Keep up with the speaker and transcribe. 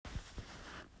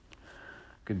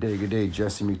Good day.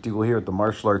 Jesse McDougall here at the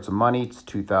Martial Arts of Money. It's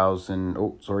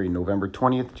November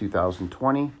 20th,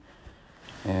 2020.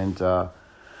 And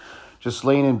just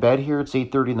laying in bed here. It's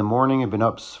 8:30 in the morning. I've been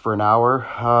up for an hour.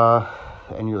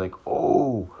 And you're like,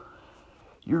 oh,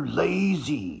 you're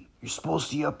lazy. You're supposed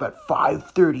to be up at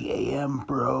 5:30 a.m.,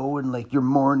 bro, and like your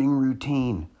morning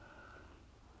routine.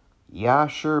 Yeah,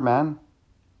 sure, man.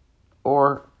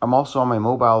 Or I'm also on my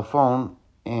mobile phone,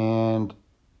 and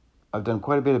I've done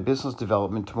quite a bit of business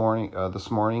development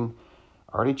this morning.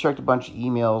 I already checked a bunch of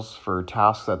emails for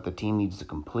tasks that the team needs to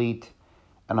complete,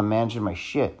 and I'm managing my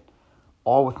shit,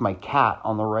 all with my cat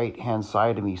on the right-hand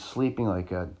side of me, sleeping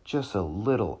like just a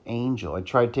little angel. I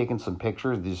tried taking some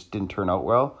pictures, they just didn't turn out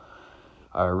well.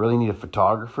 I really need a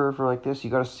photographer for like this. You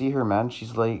got to see her, man.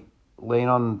 She's laying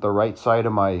on the right side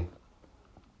of my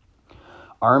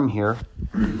arm here,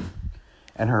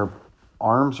 and her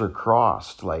arms are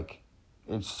crossed, like,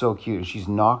 it's so cute. She's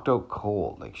knocked out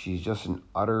cold. Like, she's just in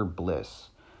utter bliss.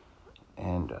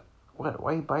 And, what?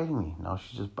 Why are you biting me? No,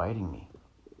 she's just biting me.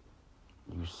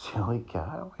 You silly cat.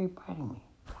 Why are you biting me?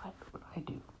 What would I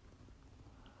do?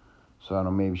 So, I don't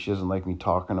know, maybe she doesn't like me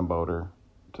talking about her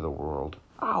to the world.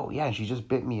 Oh, yeah, she just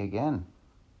bit me again.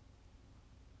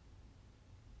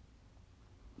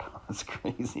 That's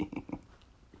crazy.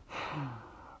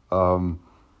 And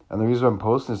the reason I'm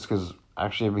posting this is because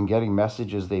actually I've been getting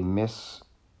messages they miss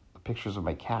the pictures of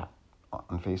my cat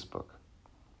on Facebook.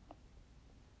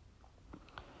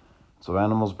 So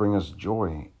animals bring us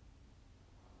joy.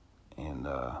 And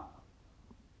the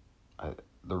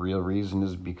real reason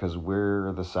is because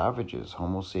we're the savages.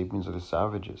 Homo sapiens are the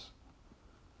savages.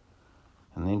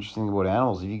 And the interesting thing about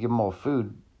animals, if you give them all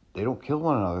food, they don't kill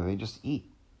one another. They just eat.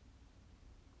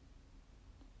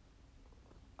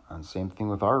 And same thing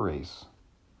with our race.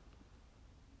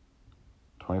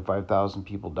 25,000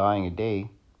 people dying a day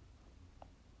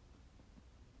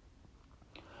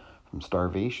from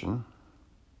starvation.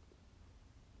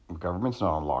 The government's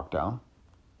not on lockdown.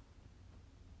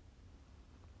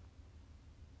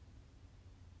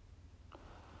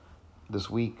 This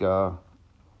week,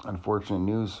 unfortunate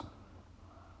news.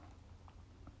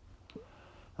 It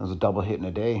was a double hit in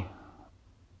a day.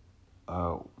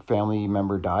 Family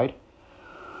member died.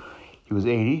 He was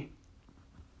 80.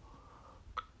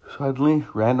 Suddenly,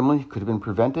 randomly, could have been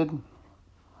prevented,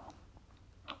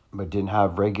 but didn't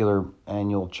have regular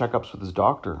annual checkups with his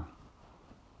doctor.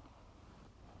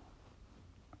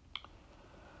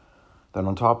 Then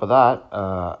on top of that,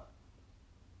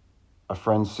 a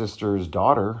friend's sister's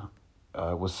daughter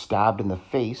was stabbed in the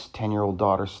face, 10-year-old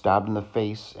daughter stabbed in the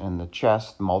face and the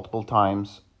chest multiple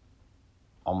times,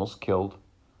 almost killed,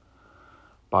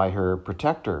 by her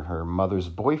protector, her mother's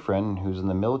boyfriend, who's in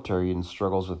the military and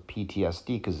struggles with PTSD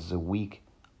because he's a weak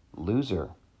loser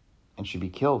and should be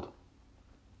killed.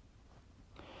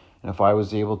 And if I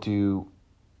was able to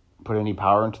put any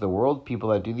power into the world, people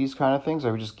that do these kind of things,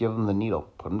 I would just give them the needle,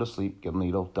 put them to sleep, give them the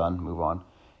needle, done, move on.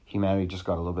 Humanity just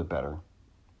got a little bit better.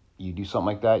 You do something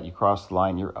like that, you cross the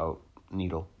line, you're out.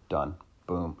 Needle, done,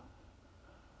 boom.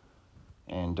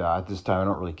 And at this time, I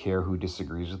don't really care who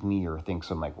disagrees with me or thinks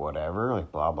I'm like whatever,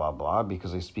 like blah, blah, blah,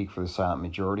 because I speak for the silent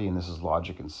majority, and this is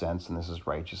logic and sense, and this is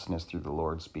righteousness through the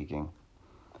Lord speaking.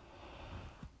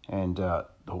 And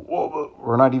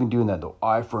we're not even doing that, though.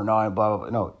 Eye for an eye, blah, blah,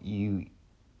 blah. No, you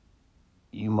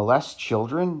molest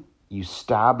children, you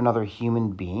stab another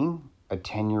human being, a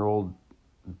 10-year-old,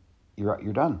 you're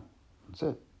done. That's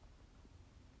it.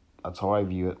 That's how I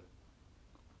view it.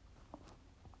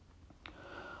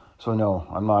 So no,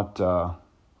 I'm not,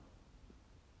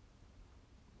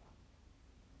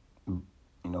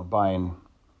 buying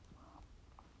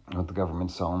what the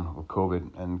government's selling with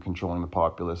COVID and controlling the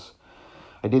populace.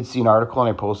 I did see an article, and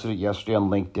I posted it yesterday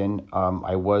on LinkedIn.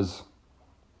 I was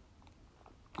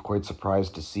quite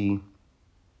surprised to see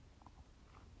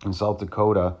in South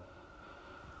Dakota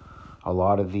a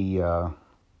lot of the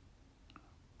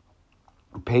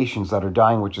patients that are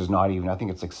dying, which is not even, I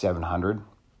think it's like 700.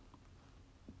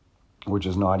 Which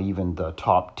is not even the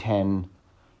top 10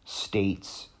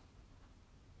 states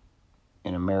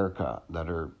in America that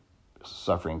are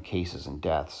suffering cases and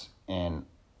deaths. And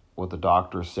what the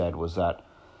doctor said was that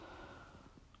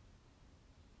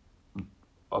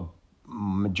a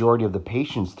majority of the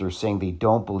patients, they're saying they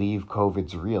don't believe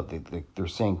COVID's real. They're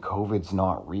saying COVID's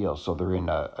not real. So they're in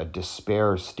a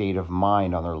despair state of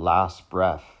mind on their last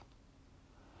breath.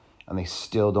 And they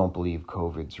still don't believe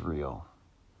COVID's real.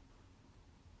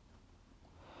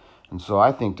 And so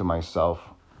I think to myself,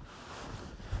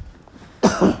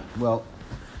 well,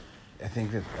 I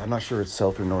think that, I'm not sure it's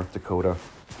South or North Dakota.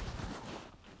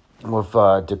 Well, if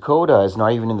Dakota is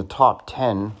not even in the top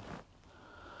 10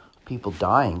 people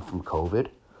dying from COVID.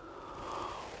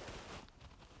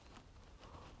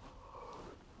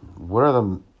 What are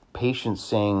the patients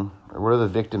saying, or what are the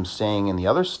victims saying in the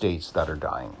other states that are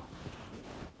dying?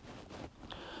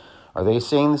 Are they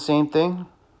saying the same thing?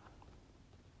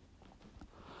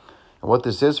 And what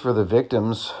this is for the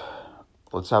victims,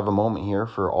 let's have a moment here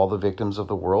for all the victims of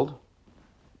the world.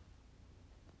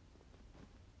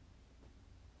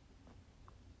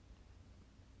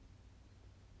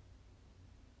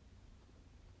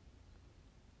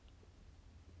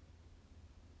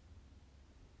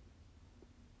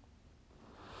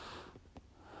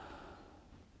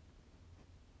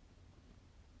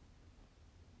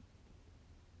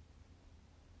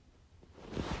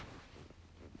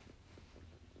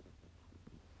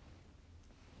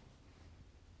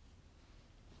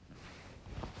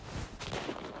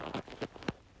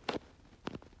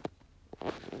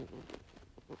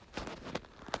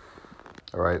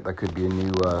 All right, that could be a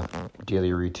new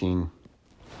daily routine.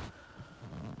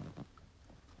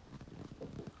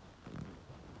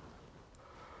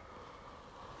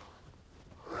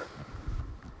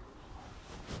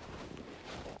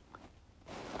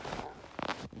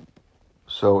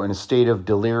 So in a state of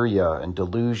deliria and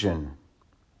delusion,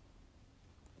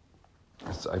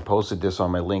 I posted this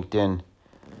on my LinkedIn,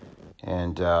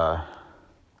 and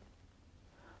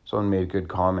someone made a good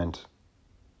comment.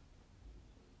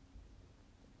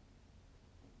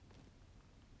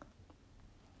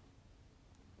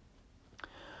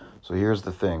 So here's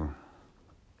the thing.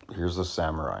 Here's the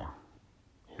samurai.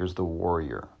 Here's the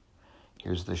warrior.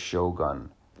 Here's the shogun.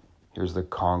 Here's the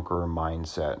conqueror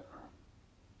mindset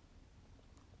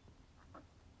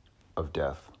of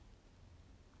death.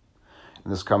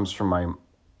 And this comes from my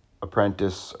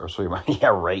apprentice,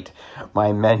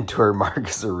 my mentor,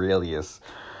 Marcus Aurelius.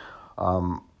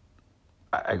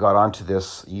 I got onto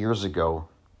this years ago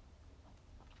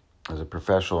as a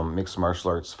professional mixed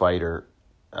martial arts fighter.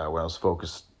 When I was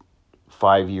focused,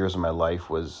 5 years of my life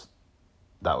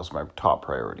that was my top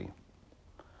priority,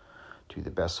 to be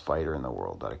the best fighter in the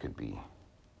world that I could be.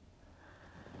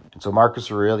 And so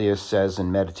Marcus Aurelius says in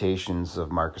Meditations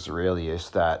of Marcus Aurelius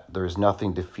that there is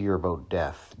nothing to fear about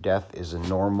death. Death is a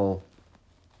normal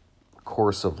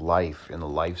course of life in the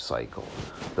life cycle.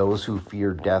 Those who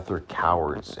fear death are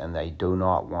cowards, and I do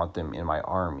not want them in my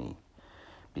army,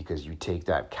 because you take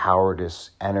that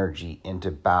cowardice energy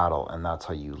into battle, and that's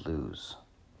how you lose.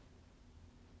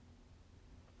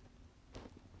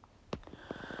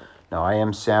 Now, I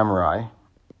am samurai,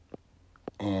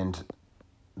 and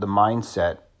the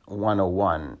mindset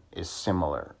 101 is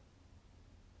similar.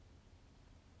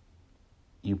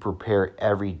 You prepare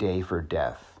every day for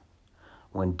death.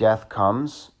 When death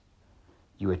comes,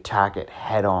 you attack it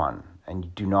head on, and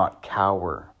you do not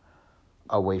cower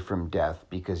away from death,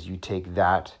 because you take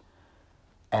that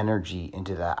energy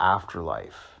into the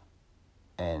afterlife.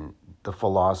 And the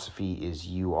philosophy is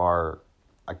you are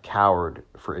a coward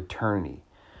for eternity,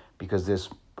 because this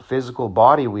physical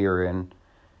body we are in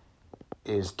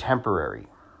is temporary,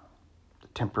 the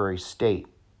temporary state.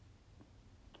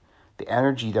 The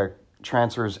energy that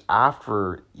transfers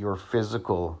after your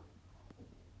physical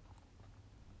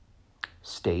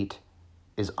state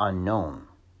is unknown.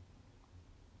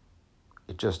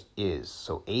 It just is.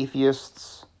 So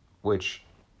atheists, which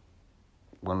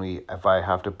if I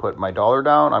have to put my dollar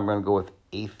down, I'm going to go with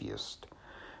atheist,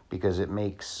 because it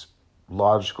makes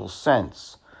logical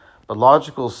sense. But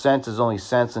logical sense is only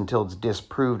sense until it's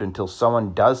disproved, until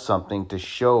someone does something to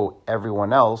show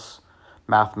everyone else,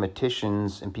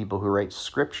 mathematicians and people who write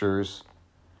scriptures,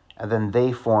 and then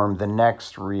they form the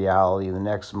next reality, the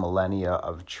next millennia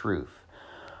of truth.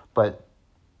 But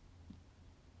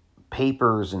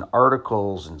papers and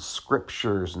articles and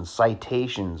scriptures and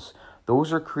citations,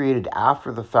 those are created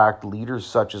after the fact. Leaders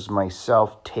such as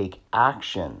myself take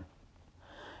action.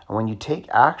 And when you take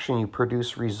action, you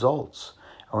produce results.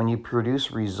 And when you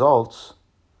produce results,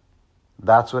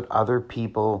 that's what other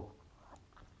people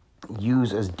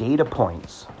use as data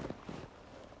points.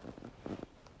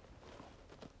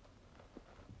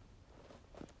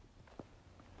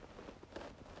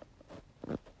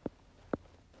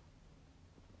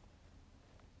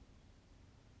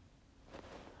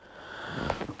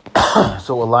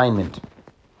 So alignment.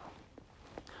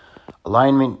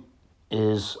 Alignment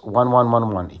is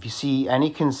 1111. If you see any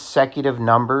consecutive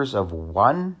numbers of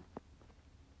 1,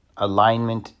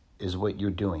 alignment is what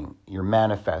you're doing. You're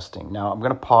manifesting. Now, I'm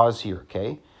going to pause here,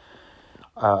 okay?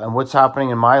 And what's happening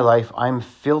in my life, I'm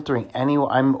filtering.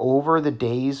 I'm over the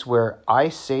days where I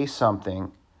say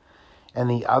something and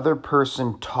the other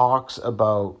person talks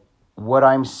about what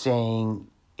I'm saying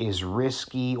is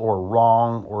risky or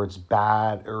wrong or it's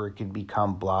bad or it could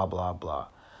become blah, blah, blah.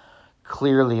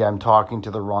 Clearly, I'm talking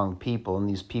to the wrong people, and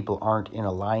these people aren't in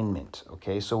alignment,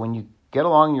 okay? So when you get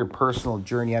along your personal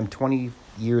journey, I'm 20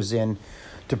 years in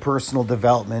to personal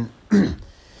development,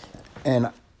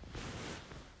 and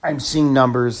I'm seeing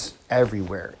numbers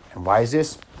everywhere. And why is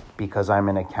this? Because I'm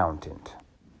an accountant.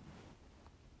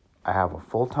 I have a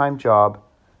full-time job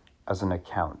as an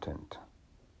accountant.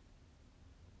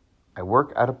 I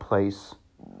work at a place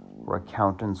where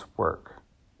accountants work.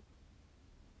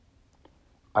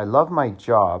 I love my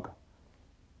job,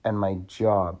 and my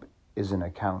job is an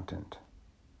accountant.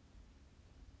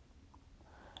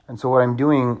 And so what I'm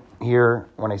doing here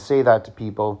when I say that to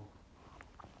people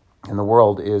in the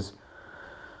world is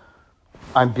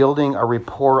I'm building a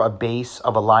rapport, a base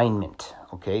of alignment,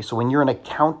 okay? So when you're an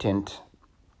accountant,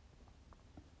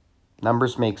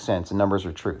 numbers make sense and numbers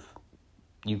are truth.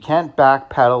 You can't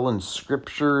backpedal in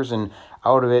scriptures and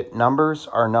out of it. Numbers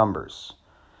are numbers.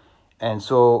 And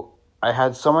so I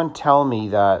had someone tell me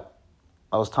that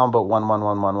I was talking about 1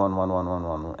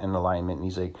 in alignment, and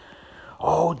he's like,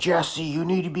 "Oh, Jesse, you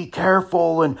need to be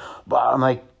careful." And I'm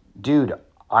like, dude,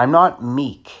 I'm not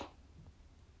meek.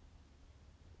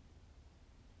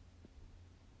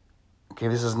 Okay,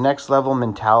 this is next level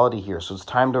mentality here. So it's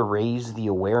time to raise the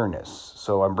awareness.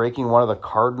 So I'm breaking one of the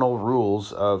cardinal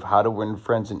rules of how to win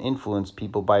friends and influence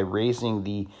people by raising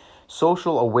the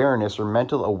social awareness or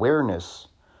mental awareness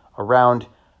around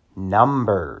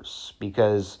numbers,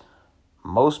 because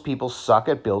most people suck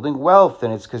at building wealth,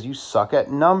 and it's because you suck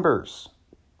at numbers.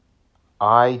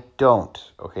 I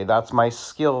don't. Okay, that's my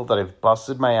skill that I've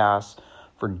busted my ass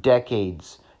for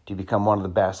decades to become one of the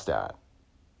best at.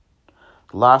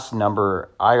 The last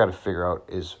number I got to figure out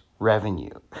is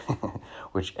revenue,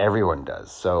 which everyone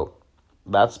does. So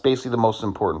that's basically the most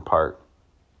important part.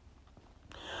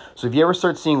 So if you ever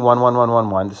start seeing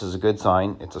 1, this is a good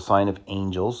sign. It's a sign of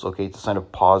angels. Okay, it's a sign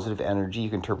of positive energy. You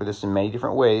can interpret this in many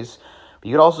different ways, but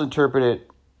you could also interpret it.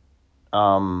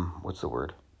 What's the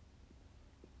word?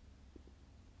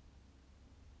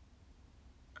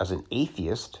 As an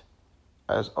atheist,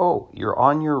 as you're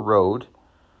on your road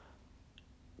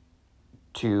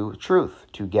to truth,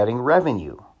 to getting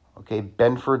revenue. Okay,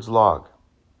 Benford's log.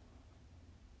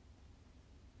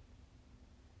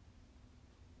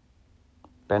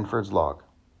 Benford's log.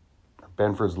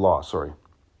 Benford's law, sorry.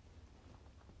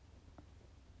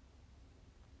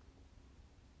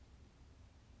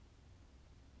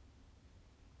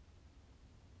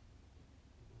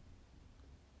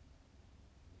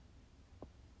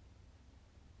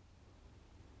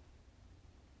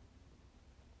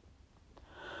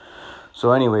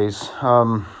 So anyways,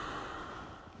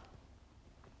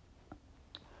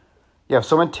 if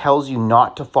someone tells you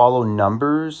not to follow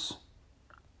numbers,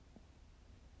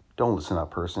 don't listen to that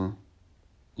person.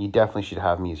 You definitely should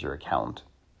have me as your accountant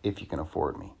if you can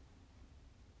afford me.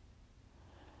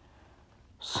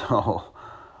 So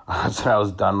that's when I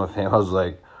was done with him. I was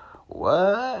like,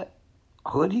 what?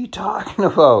 What are you talking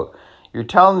about? You're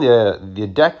telling the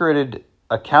decorated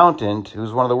accountant,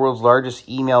 who's one of the world's largest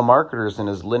email marketers and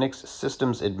is Linux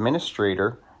systems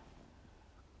administrator,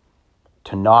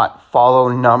 to not follow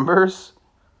numbers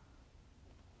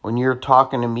when you're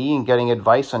talking to me and getting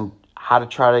advice on how to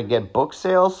try to get book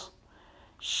sales?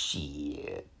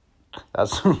 Shit.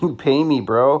 That's when you pay me,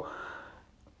 bro.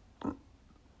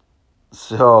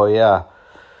 So, yeah.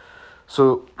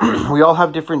 So, we all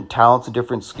have different talents and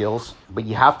different skills, but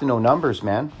you have to know numbers,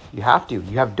 man. You have to.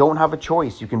 Don't have a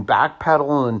choice. You can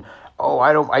backpedal and,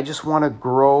 I just want to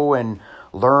grow and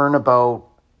learn about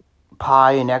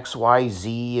pi and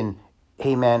XYZ. And,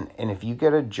 hey, man, and if you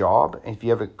get a job, if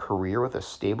you have a career with a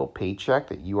stable paycheck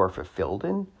that you are fulfilled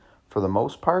in, for the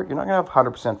most part, you're not going to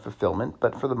have 100% fulfillment,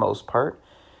 but for the most part,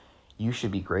 you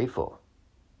should be grateful.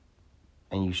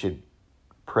 And you should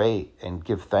pray and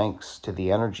give thanks to the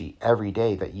energy every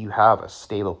day that you have a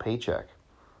stable paycheck.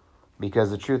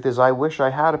 Because the truth is, I wish I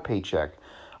had a paycheck.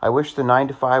 I wish the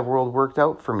 9-to-5 world worked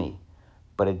out for me,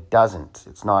 but it doesn't.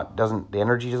 The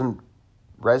energy doesn't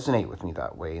resonate with me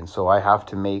that way. And so I have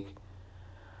to make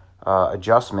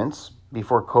adjustments.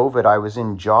 Before COVID, I was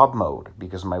in job mode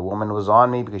because my woman was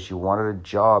on me because she wanted a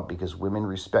job, because women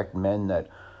respect men that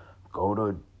go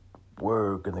to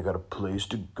work and they got a place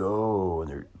to go.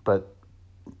 But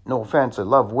no offense, I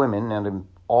love women and I'm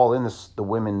all in the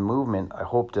women movement. I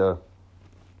hope to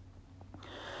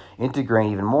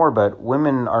integrate even more, but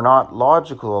women are not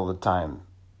logical all the time.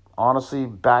 Honestly,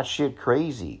 batshit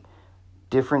crazy.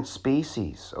 Different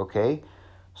species, okay?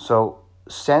 So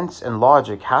sense and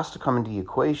logic has to come into the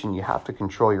equation. You have to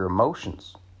control your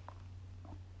emotions.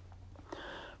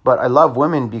 But I love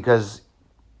women because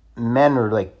men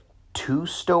are like too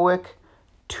stoic,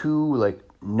 too like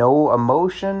no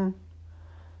emotion,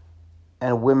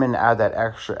 and women add that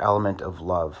extra element of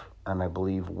love. And I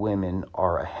believe women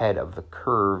are ahead of the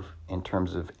curve in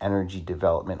terms of energy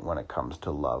development when it comes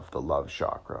to love, the love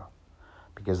chakra.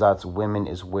 Because that's women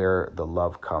is where the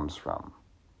love comes from.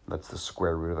 That's the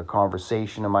square root of the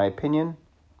conversation, in my opinion.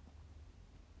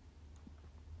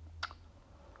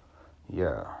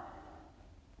 Yeah.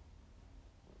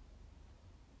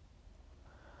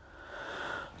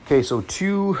 Okay, so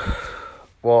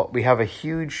we have a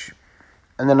huge,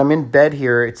 and then I'm in bed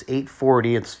here. It's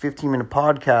 8:40. It's a 15-minute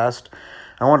podcast.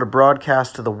 I want to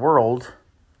broadcast to the world.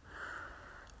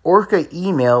 Orca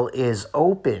email is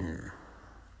open.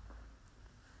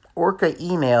 Orca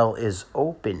email is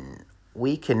open.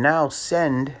 We can now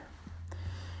send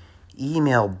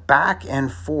email back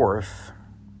and forth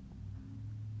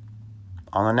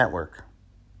on the network.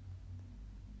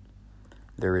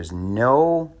 There is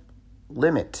no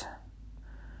limit.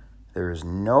 There is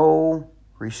no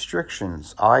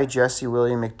restrictions. I, Jesse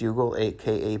William McDougall,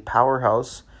 aka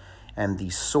Powerhouse, am the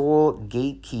sole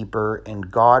gatekeeper and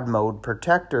God mode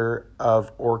protector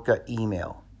of Orca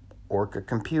email, Orca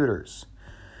computers.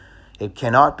 It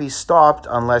cannot be stopped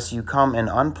unless you come and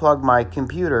unplug my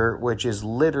computer, which is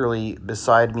literally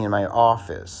beside me in my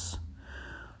office.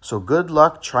 So good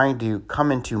luck trying to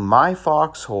come into my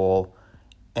foxhole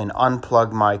and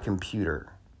unplug my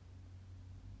computer.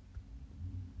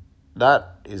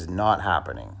 That is not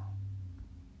happening.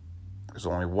 There's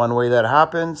only one way that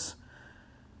happens,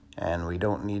 and we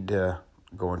don't need to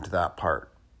go into that part.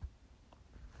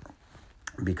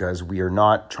 Because we are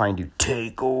not trying to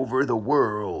take over the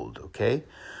world, okay?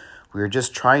 We are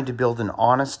just trying to build an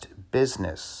honest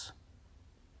business.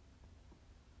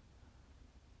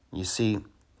 You see,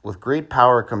 with great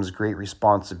power comes great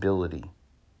responsibility.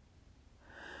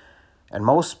 And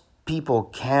most people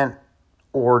can't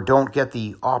or don't get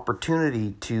the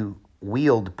opportunity to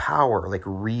wield power, like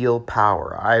real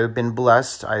power. I've been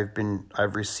blessed.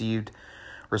 I've received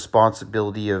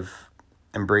responsibility of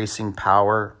embracing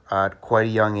power at quite a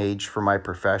young age for my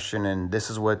profession, and this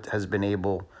is what has been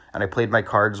able, and I played my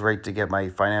cards right to get my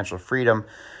financial freedom,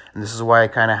 and this is why I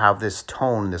kind of have this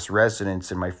tone, this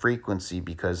resonance in my frequency,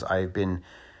 because I've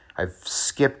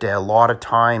skipped a lot of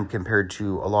time compared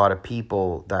to a lot of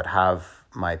people that have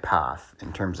my path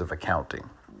in terms of accounting.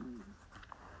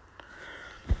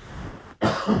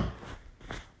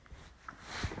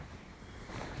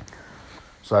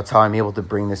 So that's how I'm able to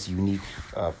bring this unique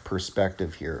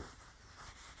perspective here.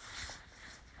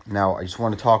 Now, I just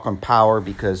want to talk on power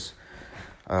because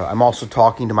I'm also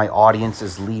talking to my audience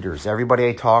as leaders. Everybody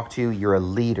I talk to, you're a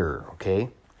leader, okay?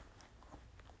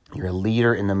 You're a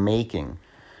leader in the making.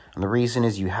 And the reason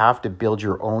is you have to build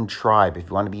your own tribe. If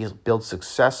you want to build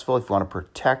successful, if you want to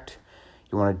protect,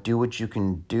 you want to do what you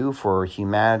can do for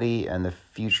humanity and the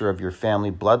future of your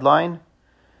family bloodline,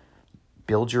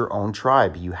 build your own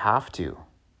tribe. You have to.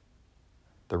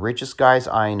 The richest guys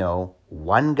I know,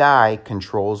 one guy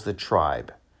controls the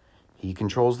tribe. He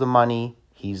controls the money.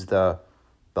 He's the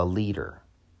leader.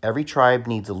 Every tribe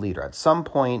needs a leader. At some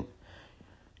point,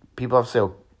 people have to say,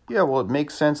 oh, yeah, well, it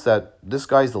makes sense that this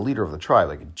guy's the leader of the tribe.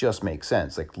 Like, it just makes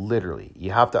sense. Like, literally.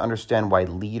 You have to understand why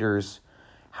leaders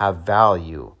have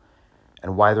value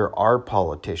and why there are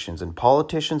politicians. And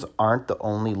politicians aren't the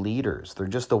only leaders. They're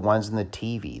just the ones in the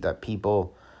TV that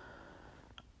people...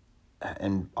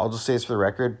 And I'll just say this for the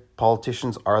record,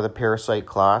 politicians are the parasite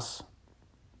class.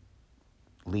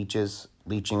 Leeches,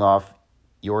 leeching off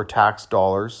your tax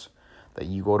dollars that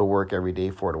you go to work every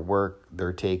day for to work.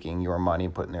 They're taking your money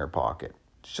and putting it in their pocket.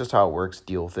 It's just how it works.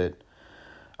 Deal with it.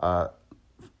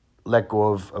 Let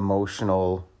go of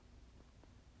emotional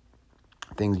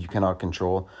things you cannot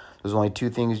control. There's only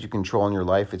two things you control in your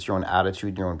life. It's your own attitude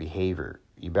and your own behavior.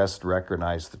 You best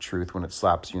recognize the truth when it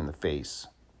slaps you in the face,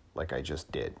 like I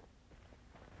just did.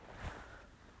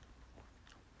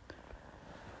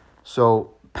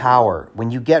 So power,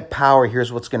 when you get power,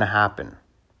 here's what's going to happen.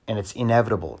 And it's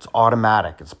inevitable. It's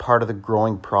automatic. It's part of the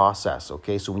growing process.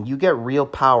 Okay. So when you get real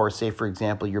power, say, for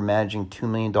example, you're managing $2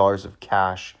 million of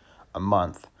cash a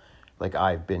month, like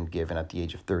I've been given at the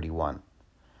age of 31.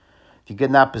 If you get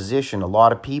in that position, a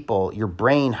lot of people, your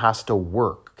brain has to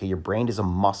work. Okay. Your brain is a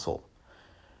muscle.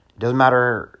 It doesn't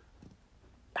matter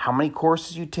how many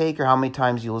courses you take or how many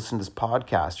times you listen to this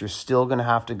podcast, you're still going to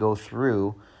have to go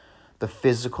through the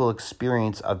physical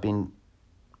experience of being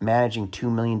managing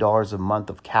 $2 million a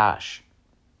month of cash.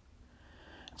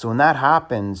 So when that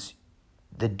happens,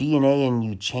 the DNA in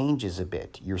you changes a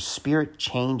bit. Your spirit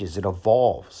changes. It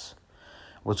evolves.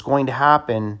 What's going to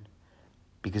happen,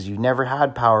 because you've never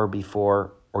had power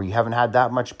before, or you haven't had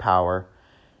that much power,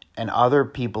 and other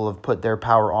people have put their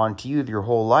power onto you your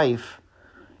whole life,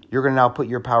 you're going to now put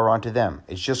your power onto them.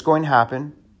 It's just going to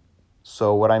happen.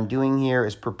 So what I'm doing here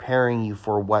is preparing you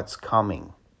for what's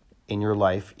coming in your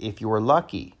life if you are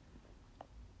lucky.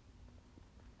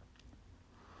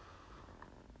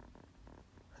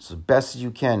 As best as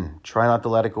you can. Try not to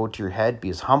let it go to your head. Be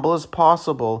as humble as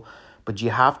possible, but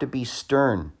you have to be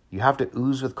stern. You have to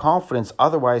ooze with confidence.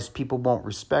 Otherwise, people won't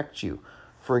respect you.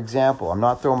 For example, I'm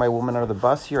not throwing my woman under the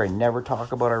bus here. I never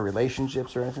talk about our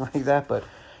relationships or anything like that, but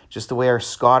just the way where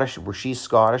she's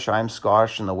Scottish, I'm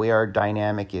Scottish, and the way our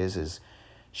dynamic is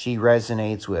she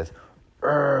resonates with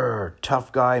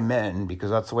tough guy men, because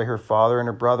that's the way her father and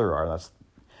her brother are.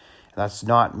 That's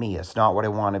not me. That's not what I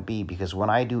want to be, because when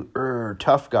I do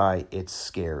tough guy, it's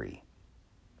scary.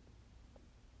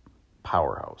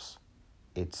 Powerhouse.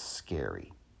 It's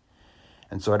scary.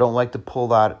 And so I don't like to pull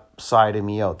that side of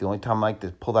me out. The only time I like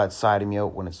to pull that side of me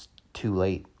out when it's too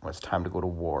late, when it's time to go to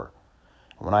war.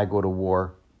 And when I go to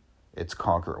war, it's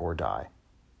conquer or die.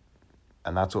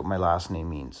 And that's what my last name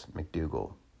means,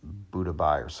 McDougall,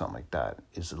 Budabai or something like that.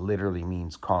 It literally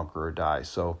means conquer or die.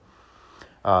 So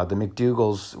the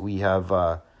McDougalls, we have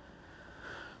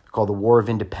called the War of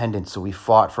Independence. So we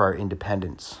fought for our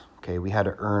independence. Okay, we had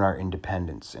to earn our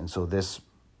independence. And so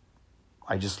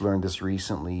I just learned this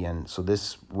recently, and so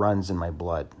this runs in my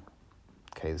blood.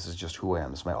 Okay, this is just who I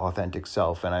am. It's my authentic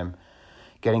self, and I'm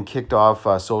getting kicked off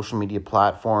social media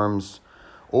platforms,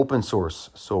 open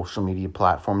source social media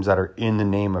platforms that are in the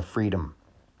name of freedom,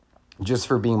 just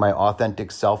for being my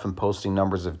authentic self and posting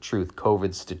numbers of truth.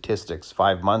 COVID statistics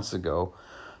 5 months ago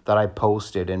that I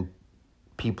posted, and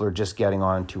people are just getting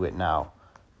onto it now.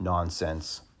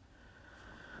 Nonsense.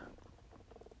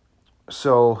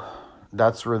 So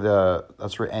that's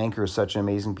where Anchor is such an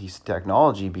amazing piece of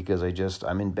technology, because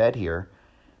I'm in bed here,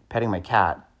 petting my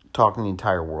cat, talking to the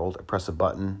entire world. I press a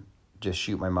button, just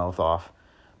shoot my mouth off,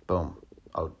 boom,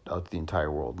 out to the entire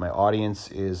world. My audience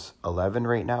is 11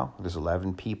 right now. There's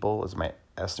 11 people as my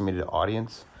estimated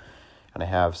audience, and I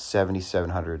have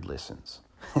 7,700 listens.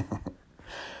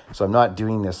 So I'm not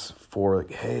doing this for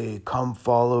like, hey, come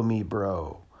follow me,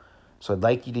 bro. So I'd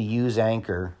like you to use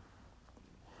Anchor,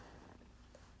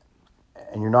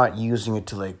 and you're not using it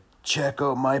to like, check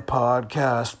out my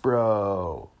podcast,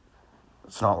 bro.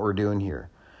 That's not what we're doing here.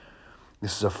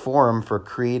 This is a forum for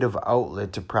creative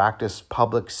outlet to practice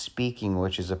public speaking,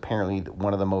 which is apparently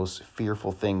one of the most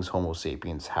fearful things Homo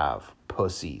sapiens have.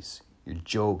 Pussies. You're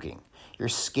joking. You're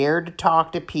scared to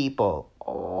talk to people.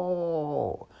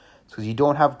 Oh. It's because you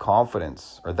don't have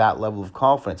confidence, or that level of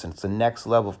confidence. And it's the next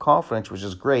level of confidence, which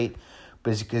is great,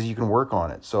 but it's because you can work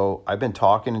on it. So I've been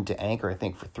talking into Anchor, I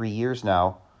think, for 3 years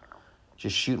now,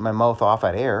 just shooting my mouth off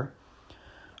at air.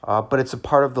 But it's a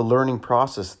part of the learning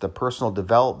process, the personal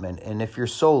development. And if you're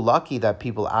so lucky that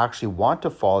people actually want to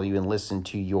follow you and listen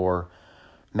to your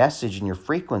message and your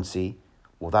frequency,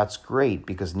 well, that's great,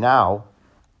 because now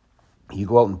you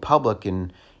go out in public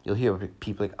and you'll hear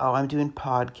people like, oh, I'm doing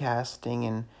podcasting.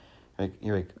 And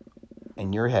you're like,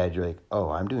 in your head, you're like,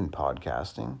 oh, I'm doing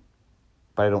podcasting.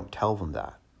 But I don't tell them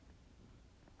that,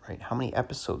 right? How many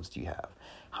episodes do you have?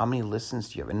 How many listens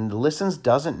do you have? And the listens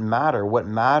doesn't matter. What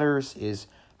matters is,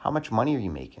 how much money are you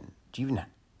making? Can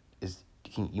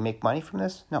you make money from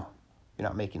this? No, you're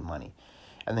not making money.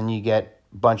 And then you get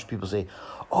a bunch of people say,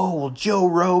 oh, well, Joe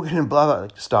Rogan and blah, blah.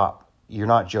 Like, stop. You're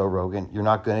not Joe Rogan. You're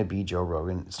not going to be Joe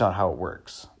Rogan. It's not how it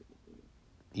works.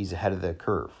 He's ahead of the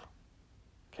curve.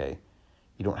 Okay?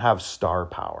 You don't have star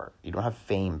power. You don't have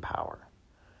fame power.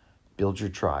 Build your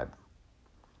tribe.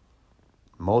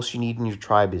 Most you need in your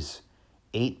tribe is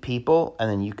 8 people, and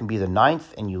then you can be the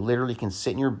 9th, and you literally can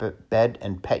sit in your bed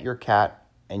and pet your cat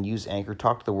and use Anchor,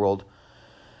 talk to the world,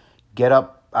 get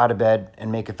up out of bed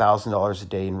and make $1,000 a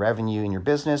day in revenue in your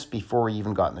business before you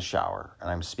even got in the shower. And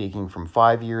I'm speaking from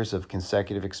 5 years of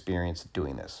consecutive experience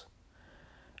doing this.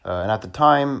 And at the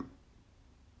time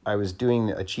I was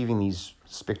achieving these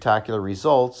spectacular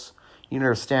results, you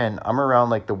understand, I'm around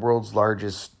like the world's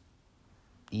largest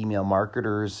email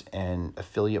marketers and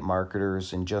affiliate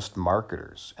marketers and just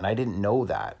marketers. And I didn't know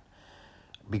that,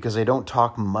 because I don't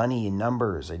talk money and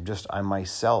numbers. I'm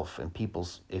myself. And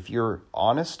if you're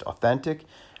honest, authentic,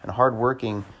 and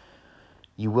hardworking,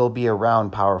 you will be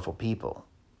around powerful people.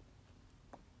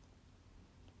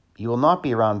 You will not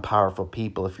be around powerful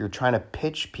people if you're trying to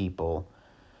pitch people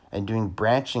and doing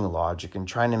branching logic and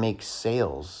trying to make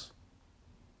sales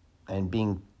and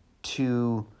being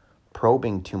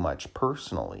probing too much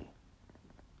personally.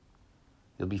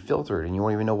 You'll be filtered, and you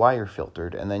won't even know why you're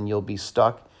filtered, and then you'll be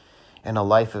stuck in a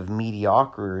life of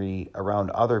mediocrity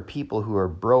around other people who are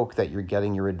broke that you're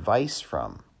getting your advice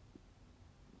from.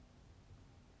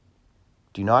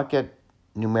 Do not get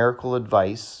numerical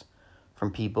advice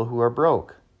from people who are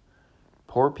broke.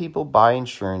 Poor people buy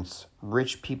insurance,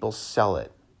 rich people sell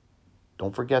it.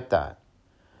 Don't forget that.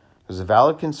 There's a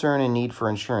valid concern and need for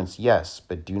insurance, yes,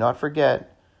 but do not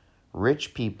forget,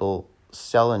 rich people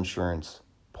sell insurance,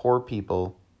 poor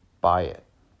people buy it.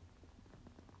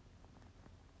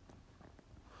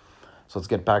 So let's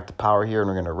get back to power here, and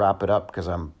we're going to wrap it up because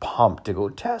I'm pumped to go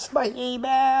test my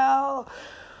email.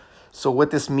 So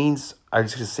what this means, I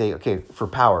was just going to say, okay, for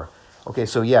power. Okay,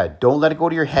 so yeah, don't let it go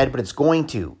to your head, but it's going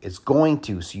to. It's going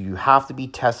to. So you have to be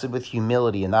tested with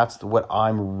humility, and that's what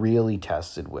I'm really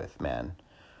tested with, man.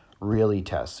 Really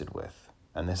tested with.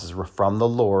 And this is from the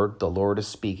Lord. The Lord is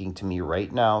speaking to me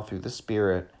right now through the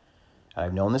Spirit. And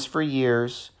I've known this for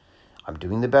years. I'm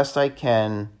doing the best I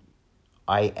can.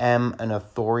 I am an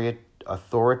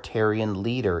authoritarian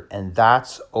leader, and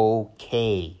that's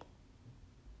okay.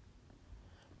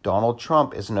 Donald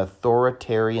Trump is an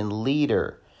authoritarian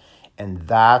leader, and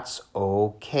that's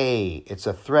okay. It's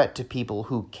a threat to people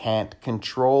who can't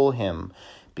control him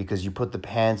because you put the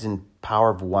hands in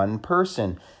power of one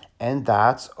person, and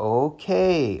that's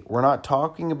okay. We're not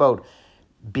talking about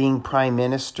being prime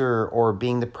minister or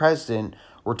being the president.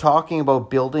 We're talking about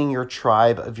building your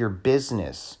tribe of your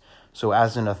business. So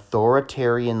as an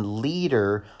authoritarian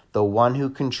leader, the one who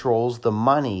controls the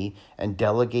money and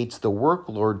delegates the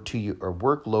workload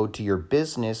to your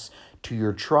business, to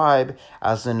your tribe,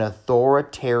 as an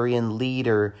authoritarian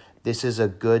leader, this is a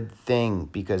good thing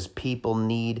because people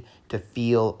need to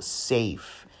feel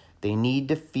safe. They need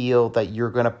to feel that you're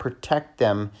going to protect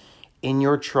them in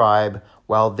your tribe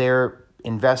while they're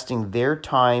investing their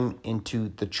time into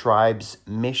the tribe's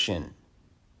mission.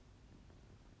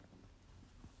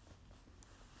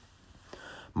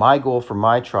 My goal for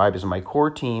my tribe is my core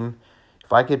team.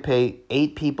 If I could pay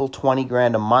 8 people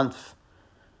 $20,000 a month,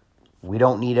 we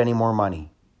don't need any more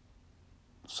money.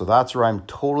 So that's where I'm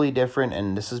totally different,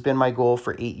 and this has been my goal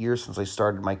for 8 years since I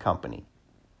started my company.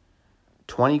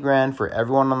 $20,000 for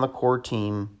everyone on the core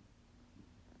team,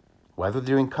 whether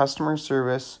they're doing customer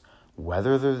service,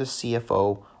 whether they're the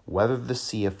CFO, whether they're the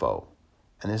CFO.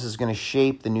 And this is going to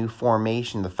shape the new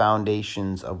formation, the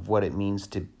foundations of what it means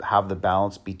to have the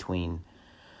balance between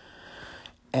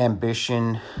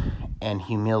ambition and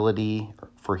humility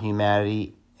for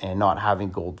humanity and not having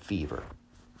gold fever.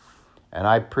 And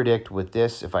I predict with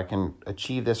this, if I can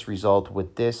achieve this result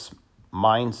with this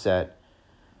mindset,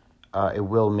 it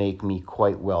will make me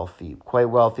quite wealthy. Quite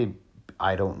wealthy,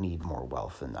 I don't need more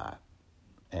wealth than that.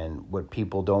 And what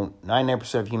people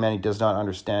 99% of humanity does not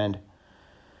understand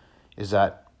is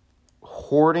that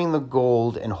hoarding the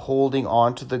gold and holding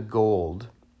on to the gold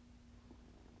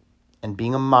and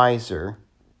being a miser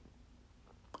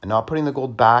and not putting the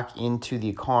gold back into the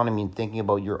economy and thinking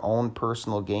about your own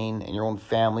personal gain and your own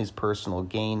family's personal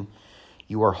gain,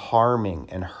 you are harming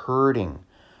and hurting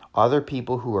other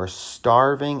people who are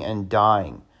starving and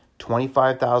dying.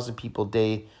 25,000 people a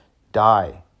day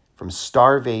die from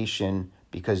starvation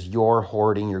because you're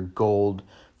hoarding your gold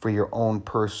for your own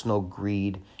personal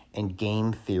greed and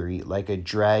game theory, like a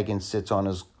dragon sits on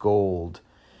his gold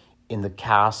in the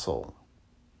castle.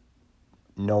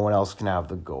 No one else can have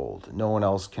the gold. No one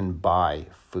else can buy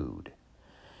food.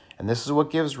 And this is what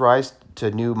gives rise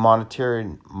to new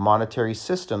monetary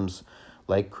systems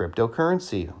like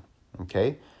cryptocurrency.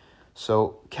 Okay?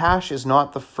 So cash is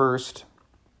not the first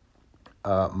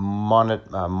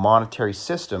monetary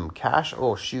system. Cash,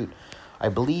 I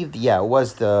believe, it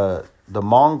was the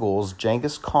Mongols,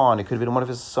 Genghis Khan. It could have been one of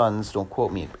his sons, don't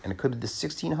quote me. And it could be the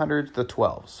 1600s, the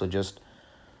 12s. So just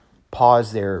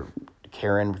pause there,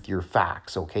 Karen, with your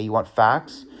facts, okay? You want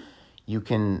facts? You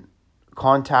can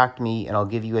contact me and I'll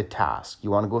give you a task.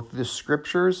 You want to go through the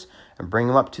scriptures and bring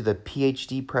them up to the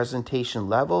PhD presentation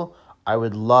level? I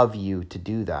would love you to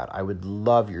do that. I would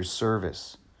love your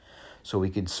service so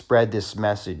we could spread this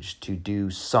message to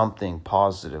do something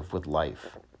positive with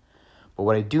life. But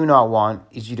what I do not want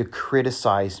is you to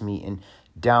criticize me and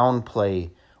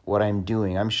downplay what I'm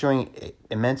doing. I'm showing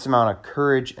immense amount of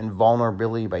courage and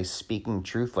vulnerability by speaking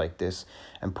truth like this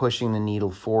and pushing the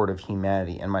needle forward of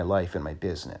humanity and my life and my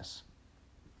business.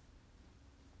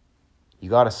 You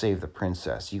got to save the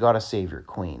princess. You got to save your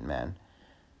queen, man.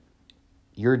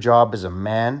 Your job as a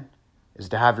man is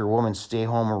to have your woman stay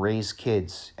home and raise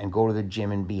kids and go to the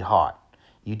gym and be hot.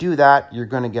 You do that, you're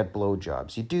going to get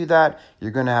blowjobs. You do that,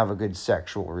 you're going to have a good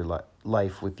sexual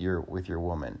life with your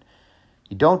woman.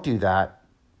 You don't do that,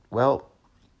 well,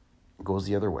 it goes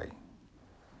the other way.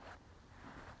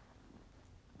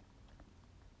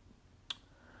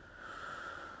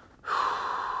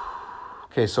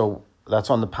 Okay, so that's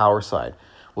on the power side.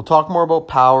 We'll talk more about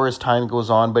power as time goes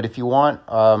on, but if you want,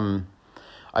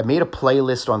 I made a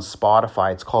playlist on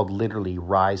Spotify. It's called literally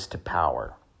Rise to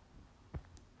Power.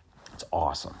 It's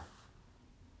awesome.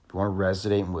 If you want to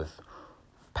resonate with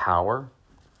power,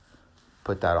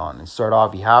 put that on. And start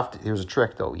off, here's a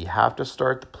trick though. You have to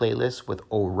start the playlist with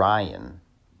Orion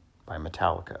by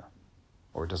Metallica,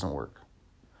 or it doesn't work.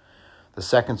 The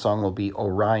second song will be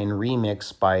Orion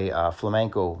Remix by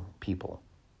Flamenco people.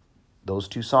 Those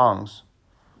two songs.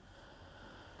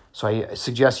 So I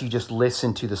suggest you just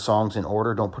listen to the songs in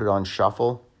order. Don't put it on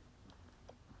shuffle.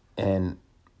 And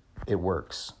it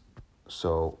works.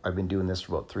 So I've been doing this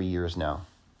for about 3 years now.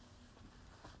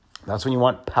 That's when you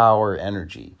want power,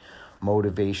 energy,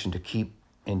 motivation to keep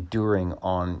enduring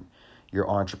on your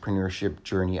entrepreneurship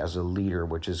journey as a leader,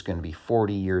 which is going to be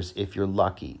 40 years if you're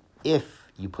lucky,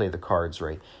 if you play the cards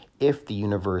right, if the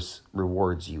universe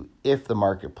rewards you, if the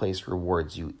marketplace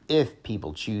rewards you, if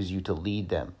people choose you to lead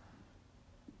them.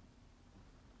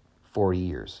 40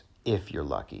 years, if you're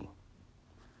lucky.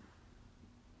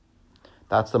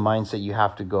 That's the mindset you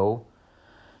have to go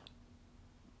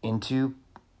into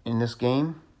in this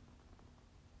game.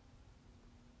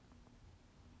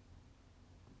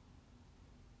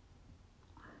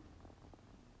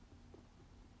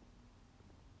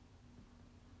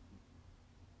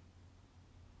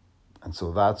 And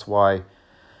so that's why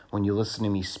when you listen to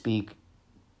me speak,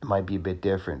 it might be a bit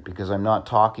different, because I'm not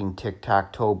talking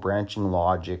tic-tac-toe branching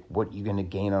logic, what you're going to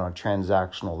gain on a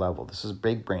transactional level. This is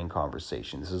big brain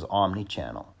conversation. This is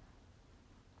omni-channel.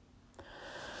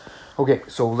 Okay,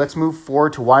 so let's move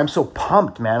forward to why I'm so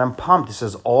pumped, man. I'm pumped. This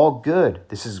is all good.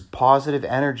 This is positive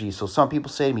energy. So some people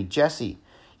say to me, Jesse, you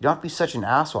don't have to be such an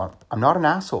asshole. I'm not an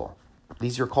asshole.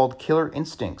 These are called killer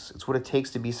instincts. It's what it takes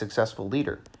to be a successful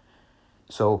leader.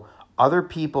 So other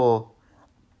people,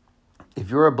 if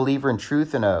you're a believer in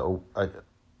truth and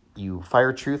you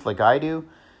fire truth like I do,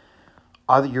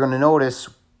 you're going to notice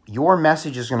your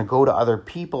message is going to go to other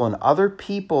people, and other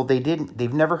people,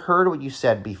 they've never heard what you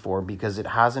said before because it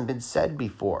hasn't been said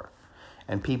before.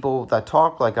 And people that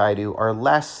talk like I do are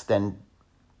less than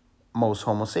most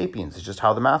Homo sapiens. It's just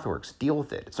how the math works. Deal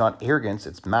with it. It's not arrogance,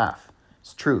 it's math.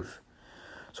 It's truth.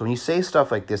 So when you say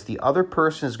stuff like this, the other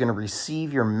person is going to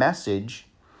receive your message,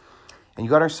 and you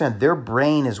got to understand their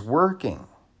brain is working.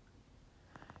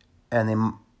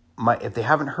 And if they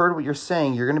haven't heard what you're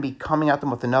saying, you're going to be coming at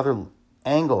them with another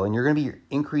angle, and you're going to be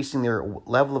increasing their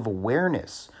level of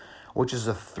awareness, which is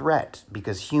a threat,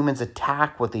 because humans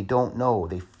attack what they don't know.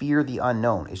 They fear the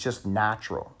unknown. It's just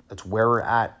natural. That's where we're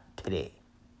at today.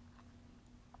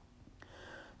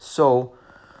 So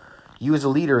you as a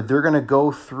leader, they're going to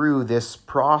go through this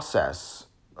process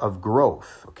of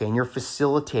growth, okay? And you're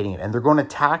facilitating it, and they're going to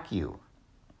attack you.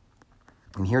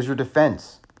 And here's your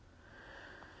defense.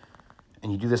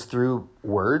 And you do this through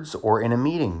words or in a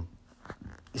meeting.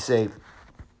 You say,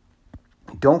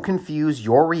 don't confuse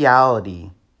your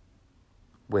reality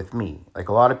with me. Like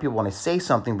a lot of people, when I say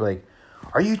something, be like,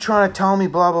 are you trying to tell me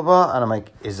blah, blah, blah? And I'm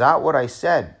like, is that what I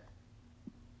said?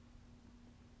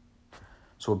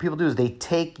 So what people do is they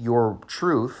take your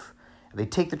truth, they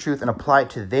take the truth and apply it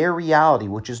to their reality,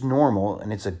 which is normal,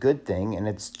 and it's a good thing, and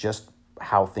it's just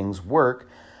how things work.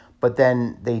 But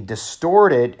then they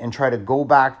distort it and try to go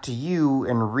back to you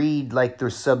and read like their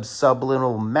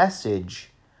subliminal message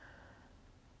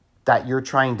that you're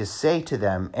trying to say to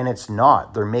them, and it's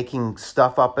not. They're making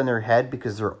stuff up in their head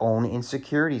because of their own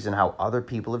insecurities and how other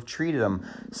people have treated them.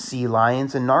 Sea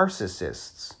lions and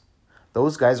narcissists.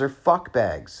 Those guys are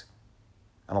fuckbags.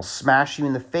 And I'll smash you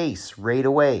in the face right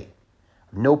away.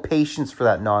 No patience for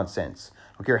that nonsense.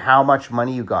 I don't care how much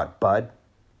money you got, bud.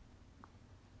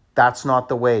 That's not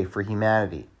the way for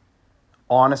humanity.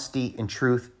 Honesty and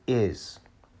truth is.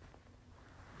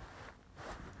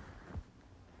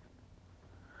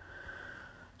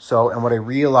 So, and what I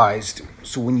realized,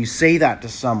 so when you say that to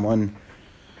someone,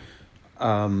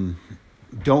 don't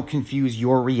confuse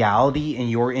your reality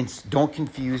and don't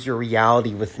confuse your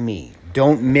reality with me.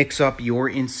 Don't mix up your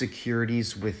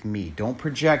insecurities with me. Don't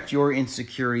project your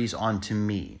insecurities onto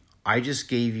me. I just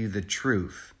gave you the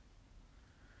truth.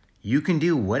 You can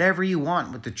do whatever you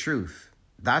want with the truth.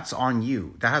 That's on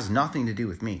you. That has nothing to do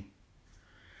with me.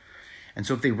 And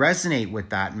so if they resonate with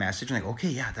that message, like, okay,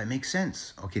 yeah, that makes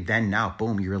sense. Okay, then now,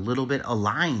 boom, you're a little bit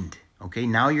aligned. Okay,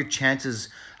 now your chances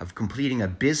of completing a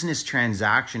business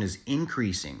transaction is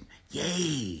increasing.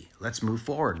 Yay, let's move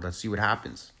forward. Let's see what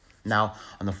happens. Now,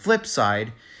 on the flip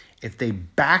side, if they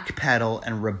backpedal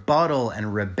and rebuttal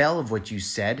and rebel of what you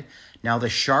said, now the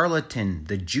charlatan,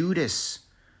 the Judas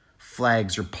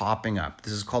flags are popping up.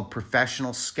 This is called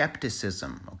professional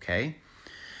skepticism, okay?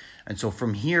 And so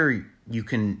from here,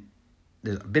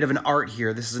 there's a bit of an art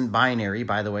here. This isn't binary,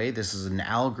 by the way. This is an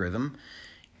algorithm.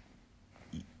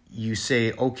 You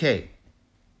say, okay,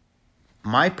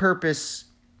 my purpose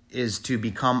is to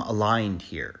become aligned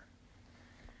here.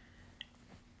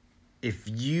 If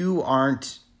you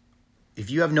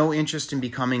have no interest in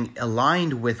becoming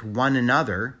aligned with one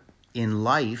another in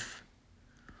life,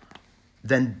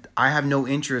 then I have no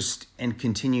interest in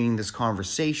continuing this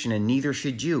conversation, and neither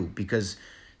should you, because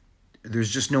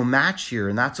there's just no match here,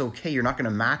 and that's okay. You're not going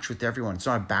to match with everyone. It's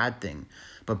not a bad thing.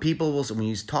 But people will, when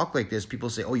you talk like this, people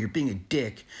say, oh, you're being a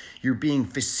dick. You're being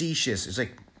facetious. It's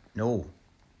like, no,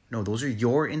 those are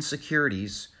your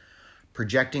insecurities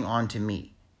projecting onto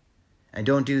me. And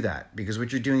don't do that, because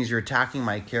what you're doing is you're attacking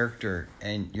my character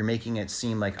and you're making it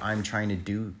seem like I'm trying to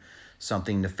do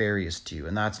something nefarious to you.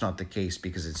 And that's not the case,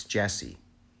 because it's Jesse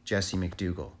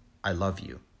McDougall. I love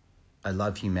you. I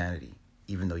love humanity,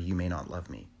 even though you may not love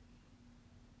me.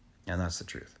 And that's the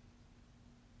truth.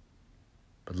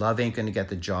 But love ain't going to get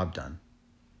the job done.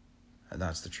 And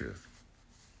that's the truth.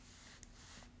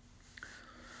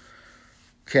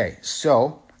 Okay,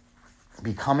 so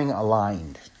becoming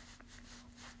aligned.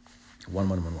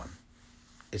 1111.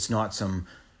 It's not some,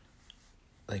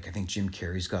 like, I think Jim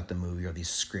Carrey's got the movie, or these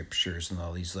scriptures and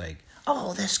all these, like,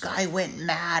 oh, this guy went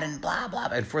mad and blah, blah.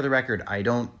 And for the record, I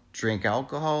don't drink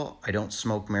alcohol. I don't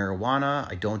smoke marijuana.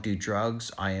 I don't do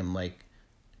drugs. I am, like,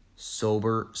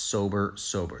 sober. This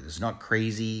is not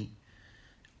crazy.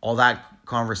 All that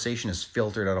conversation is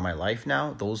filtered out of my life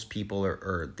now. Those people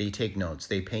they take notes.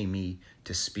 They pay me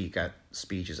to speak at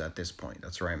speeches at this point.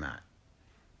 That's where I'm at.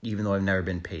 Even though I've never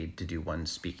been paid to do one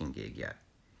speaking gig yet.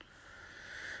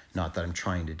 Not that I'm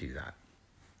trying to do that.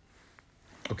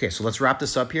 Okay, so let's wrap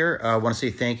this up here. I want to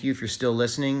say thank you if you're still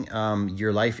listening.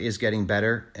 Your life is getting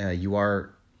better. You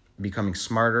are becoming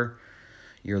smarter.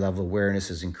 Your level of awareness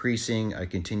is increasing. I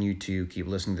continue to keep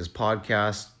listening to this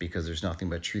podcast because there's nothing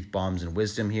but truth bombs and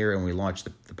wisdom here. And we launched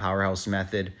the Powerhouse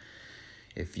Method.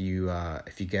 If you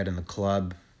get in the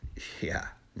club, yeah,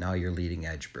 now you're leading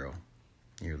edge, bro.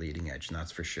 You're leading edge, and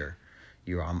that's for sure.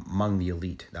 You're among the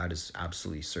elite. That is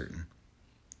absolutely certain.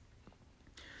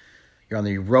 You're on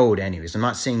the road anyways. I'm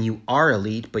not saying you are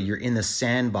elite, but you're in the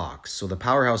sandbox. So the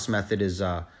Powerhouse Method is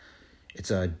it's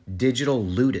a digital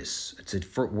ludus. It's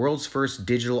a world's first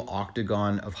digital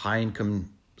octagon of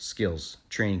high-income skills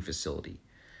training facility.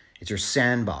 It's your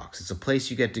sandbox. It's a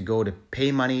place you get to go to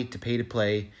pay money, to pay to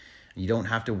play. And you don't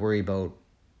have to worry about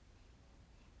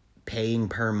paying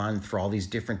per month for all these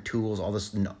different tools, all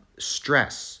this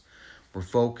stress. We're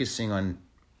focusing on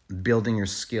building your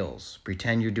skills.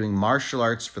 Pretend you're doing martial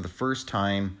arts for the first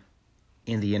time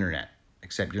in the internet,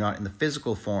 except you're not in the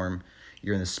physical form,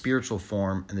 you're in the spiritual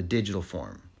form and the digital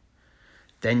form.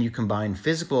 Then you combine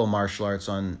physical martial arts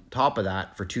on top of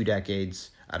that for 2 decades,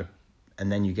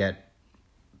 and then you get,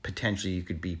 potentially you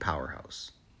could be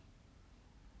powerhouse.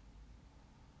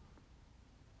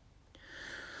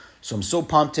 So I'm so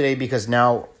pumped today because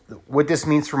now what this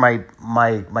means for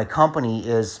my company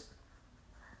is,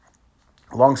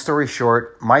 long story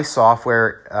short, my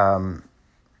software,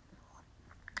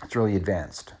 it's really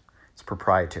advanced. It's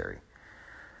proprietary.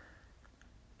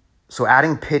 So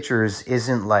adding pictures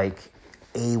isn't like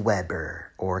Aweber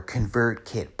or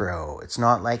ConvertKit, bro. It's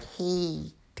not like,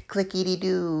 hey,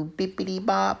 clickety-doo,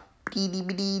 bippity-bop,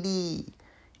 dee-dee-dee-dee.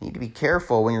 You need to be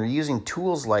careful when you're using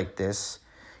tools like this.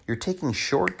 You're taking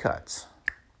shortcuts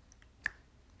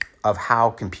of how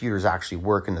computers actually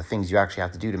work and the things you actually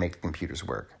have to do to make the computers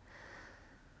work.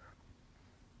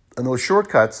 And those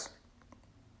shortcuts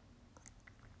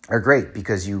are great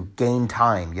because you gain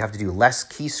time. You have to do less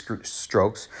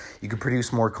keystrokes. You can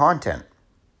produce more content.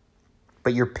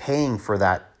 But you're paying for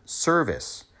that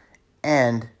service.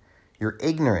 And you're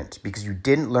ignorant because you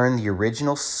didn't learn the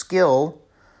original skill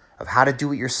of how to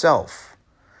do it yourself.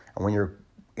 And when your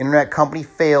internet company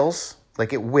fails,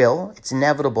 like it will, it's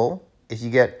inevitable. If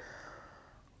you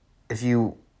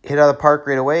hit out of the park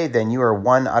right away, then you are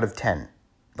 1 out of 10,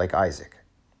 like Isaac.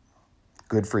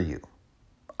 Good for you.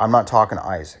 I'm not talking to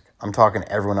Isaac. I'm talking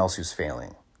to everyone else who's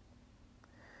failing.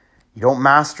 You don't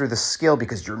master the skill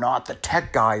because you're not the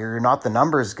tech guy or you're not the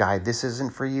numbers guy. This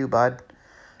isn't for you, bud.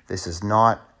 This is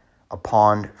not a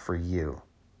pond for you.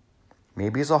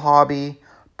 Maybe it's a hobby,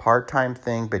 part-time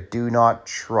thing, but do not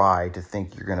try to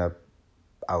think you're going to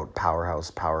out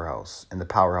powerhouse in the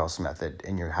Powerhouse Method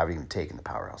and you haven't even taken the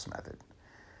Powerhouse Method.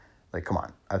 Like, come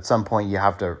on. At some point, you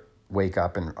have to wake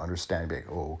up and understand, be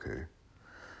like, oh, okay.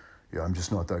 Yeah, I'm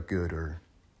just not that good, or,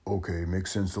 okay,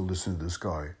 makes sense to listen to this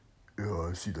guy. Yeah,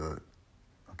 I see that.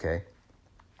 Okay?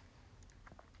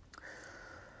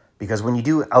 Because when you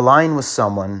do align with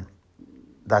someone,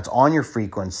 that's on your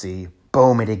frequency,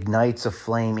 boom, it ignites a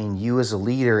flame in you as a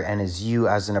leader and as you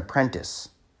as an apprentice.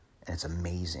 And it's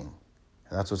amazing.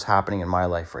 And that's what's happening in my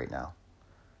life right now.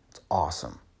 It's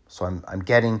awesome. So I'm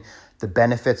getting the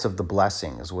benefits of the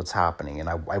blessing is what's happening. And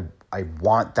I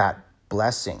want that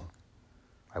blessing.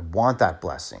 I want that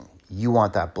blessing. You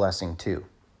want that blessing too.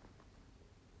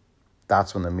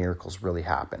 That's when the miracles really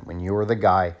happen. When you're the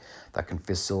guy that can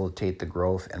facilitate the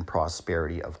growth and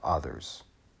prosperity of others.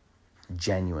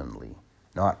 Genuinely.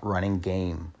 Not running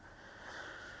game.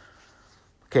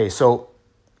 Okay, so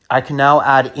I can now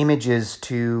add images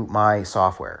to my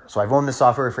software. So I've owned the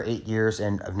software for 8 years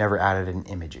and I've never added an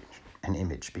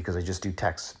image because I just do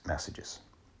text messages.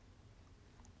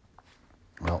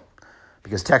 Well,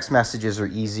 because text messages are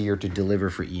easier to deliver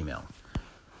for email.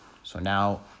 So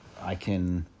now I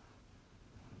can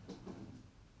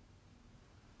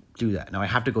do that. Now I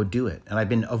have to go do it. And I've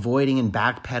been avoiding and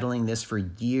backpedaling this for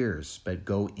years, but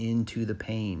go into the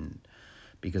pain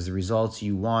because the results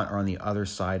you want are on the other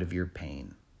side of your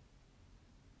pain.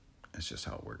 That's just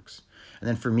how it works. And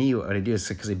then for me, what I do is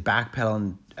because I backpedal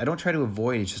and I don't try to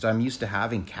avoid, it's just I'm used to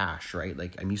having cash, right?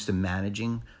 Like I'm used to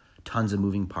managing tons of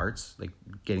moving parts, like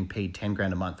getting paid 10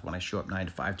 grand a month when I show up 9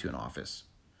 to 5 to an office.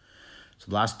 So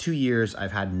the last 2 years,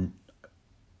 I've had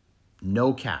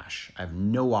no cash. I have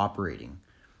no operating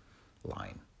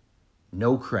line,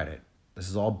 no credit. This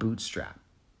is all bootstrap.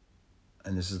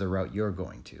 And this is the route you're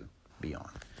going to be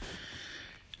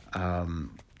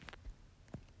on.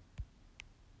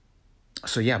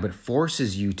 So yeah, but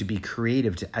forces you to be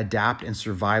creative, to adapt and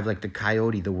survive like the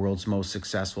coyote, the world's most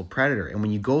successful predator. And when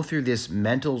you go through this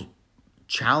mental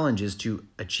challenges to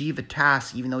achieve a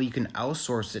task, even though you can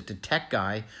outsource it to tech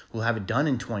guy who'll have it done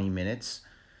in 20 minutes,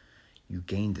 you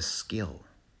gained the skill.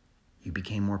 You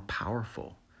became more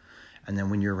powerful. And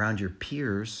then when you're around your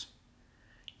peers,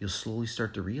 you'll slowly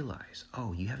start to realize,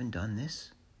 oh, you haven't done this.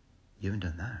 You haven't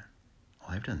done that. Oh,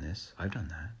 I've done this. I've done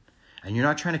that. And you're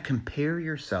not trying to compare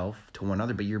yourself to one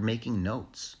another, but you're making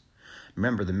notes.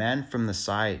 Remember, the man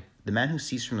who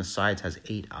sees from the sides has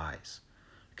 8 eyes.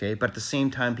 Okay? But at the same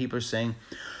time, people are saying,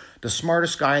 the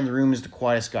smartest guy in the room is the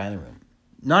quietest guy in the room.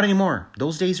 Not anymore.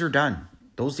 Those days are done.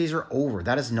 Those days are over.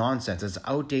 That is nonsense. It's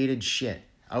outdated shit.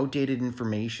 Outdated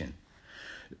information.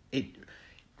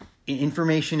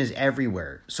 Information is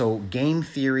everywhere. So game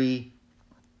theory,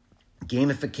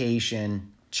 gamification,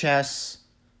 chess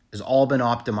has all been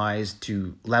optimized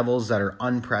to levels that are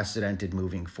unprecedented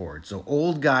moving forward. So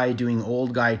old guy doing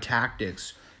old guy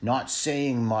tactics, not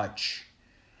saying much,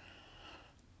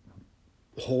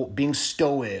 being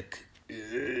stoic,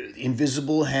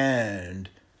 invisible hand,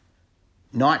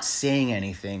 not saying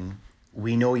anything.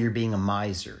 We know you're being a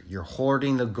miser. You're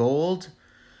hoarding the gold.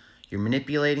 You're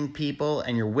manipulating people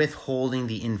and you're withholding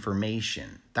the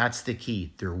information. That's the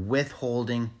key. They're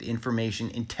withholding the information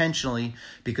intentionally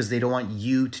because they don't want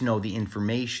you to know the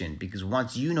information. Because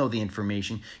once you know the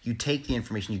information, you take the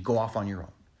information, you go off on your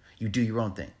own. You do your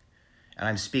own thing. And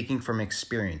I'm speaking from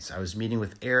experience. I was meeting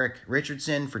with Eric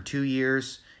Richardson for 2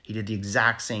 years. He did the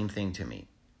exact same thing to me.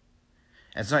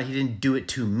 And it's not, he didn't do it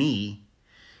to me.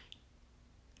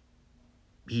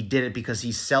 He did it because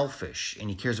he's selfish and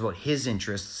he cares about his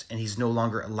interests and he's no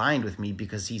longer aligned with me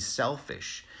because he's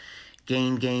selfish.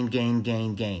 Gain, gain, gain,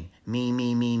 gain, gain. Me,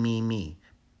 me, me, me, me.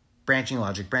 Branching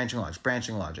logic, branching logic,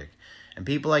 branching logic. And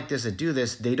people like this that do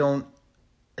this, they don't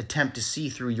attempt to see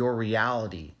through your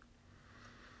reality.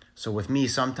 So with me,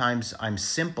 sometimes I'm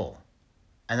simple.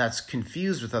 And that's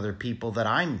confused with other people that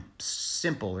I'm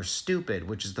simple or stupid,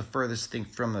 which is the furthest thing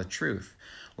from the truth.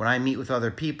 When I meet with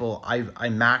other people, I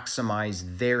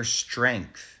maximize their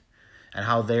strength and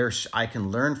how I can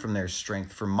learn from their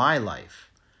strength for my life.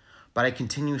 But I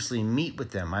continuously meet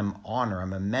with them. I'm honor.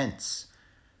 I'm immense.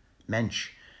 Mensch.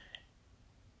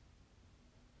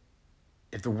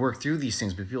 You have to work through these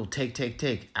things, but people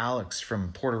take. Alex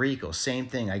from Puerto Rico, same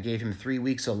thing. I gave him 3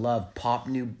 weeks of love, pop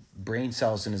new brain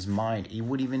cells in his mind. He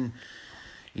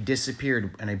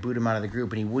disappeared and I booted him out of the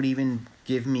group and he wouldn't even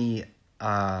give me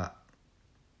a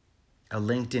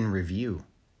LinkedIn review.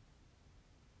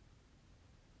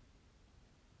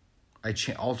 I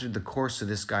altered the course of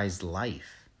this guy's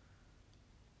life.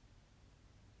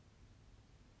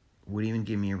 Wouldn't even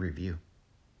give me a review.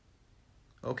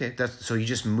 Okay, so you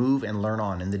just move and learn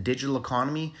on. In the digital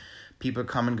economy, people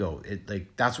come and go.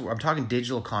 That's what I'm talking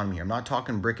digital economy here. I'm not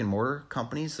talking brick and mortar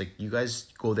companies. Like you guys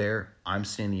go there, I'm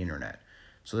staying the internet.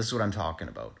 So this is what I'm talking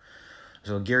about.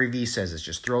 So Gary Vee says it's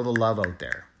just throw the love out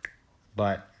there.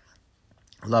 But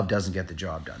love doesn't get the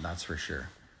job done, that's for sure.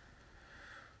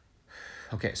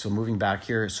 Okay, so moving back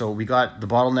here. So we got the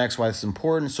bottlenecks, why this is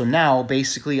important. So now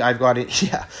basically I've got it.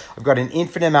 Yeah, I've got an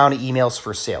infinite amount of emails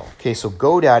for sale. Okay, so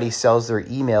GoDaddy sells their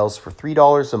emails for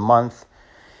 $3 a month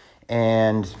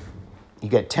and you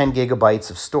get 10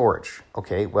 gigabytes of storage.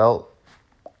 Okay, well,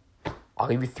 I'll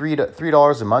give you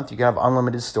 $3 a month. You can have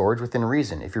unlimited storage within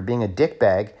reason. If you're being a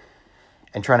dickbag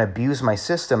and trying to abuse my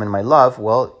system and my love,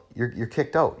 well, you're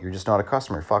kicked out. You're just not a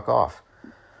customer. Fuck off.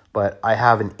 But I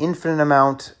have an infinite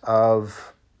amount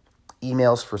of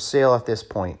emails for sale at this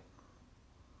point.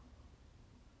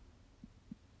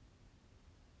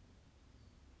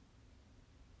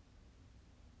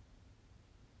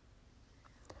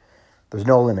 There's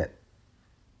no limit.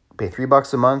 Pay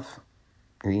 $3 a month,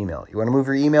 your email. You want to move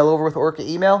your email over with Orca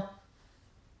Email?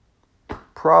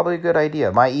 Probably a good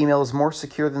idea. My email is more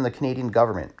secure than the Canadian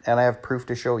government, and I have proof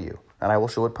to show you, and I will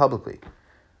show it publicly.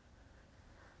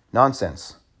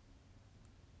 Nonsense.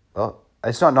 Well,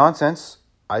 it's not nonsense.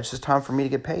 It's just time for me to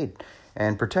get paid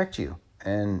and protect you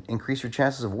and increase your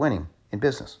chances of winning in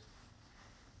business.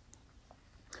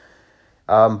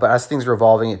 But as things are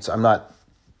evolving, so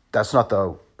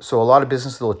a lot of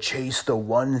businesses will chase the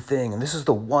one thing, and this is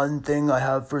the one thing I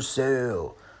have for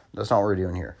sale. That's not what we're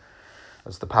doing here.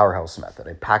 That's the powerhouse method.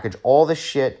 I package all this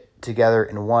shit together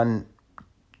in one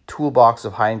toolbox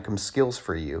of high income skills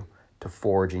for you to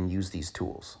forge and use these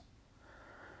tools.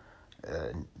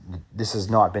 This has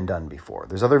not been done before.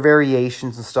 There's other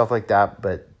variations and stuff like that,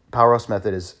 but powerhouse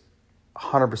method is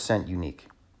 100% unique.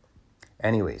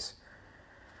 Anyways,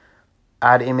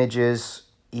 add images,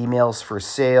 emails for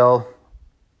sale,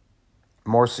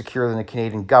 more secure than the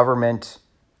Canadian government,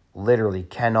 literally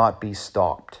cannot be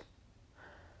stopped.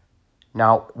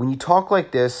 Now, when you talk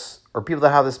like this, or people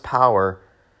that have this power,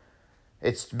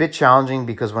 it's a bit challenging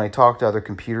because when I talk to other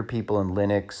computer people in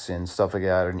Linux and stuff like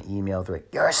that, or an email, they're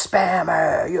like, you're a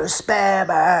spammer, you're a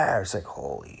spammer. It's like,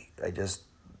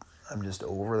 I'm just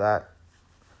over that.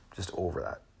 Just over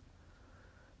that.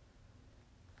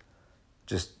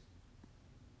 Just,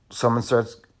 someone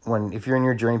starts, if you're in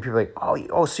your journey, people are like,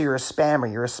 oh, so you're a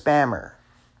spammer.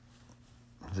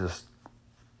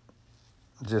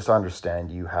 Just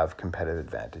understand you have competitive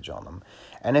advantage on them.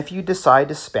 And if you decide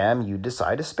to spam, you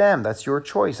decide to spam. That's your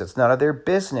choice. That's none of their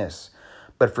business.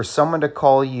 But for someone to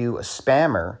call you a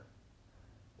spammer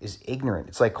is ignorant.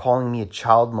 It's like calling me a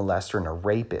child molester and a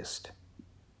rapist.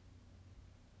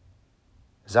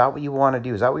 Is that what you want to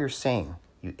do? Is that what you're saying?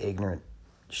 You ignorant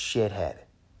shithead.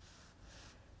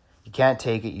 You can't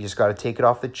take it. You just got to take it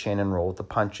off the chin and roll with the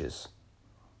punches.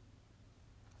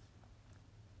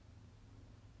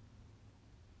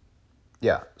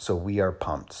 Yeah, so we are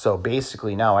pumped. So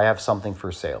basically now I have something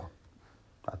for sale.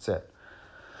 That's it.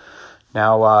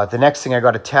 Now, the next thing I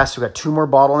got to test, we got 2 more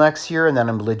bottlenecks here, and then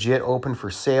I'm legit open for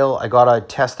sale. I got to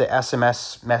test the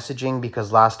SMS messaging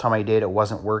because last time I did, it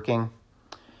wasn't working.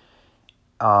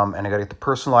 And I got to get the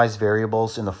personalized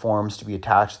variables in the forms to be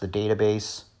attached to the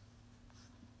database.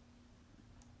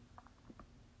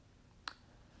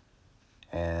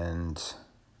 And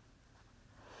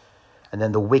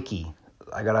then the wiki.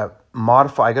 I got to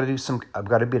modify, I've got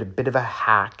to be a bit of a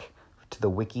hack to the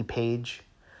wiki page.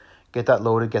 Get that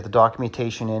loaded, get the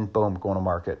documentation in, boom, going to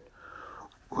market.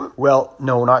 Well,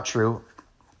 no, not true.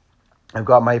 I've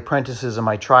got my apprentices in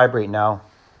my tribe right now.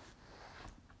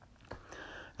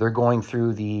 They're going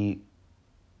through the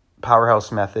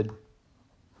powerhouse method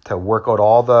to work out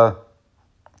all the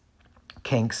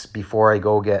kinks before I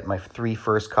go get my 3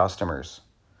 first customers.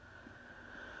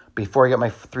 Before I get my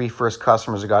 3 first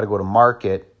customers, I got to go to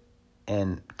market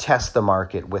and test the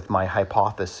market with my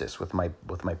hypothesis, with my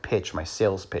pitch, my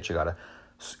sales pitch. I got to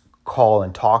call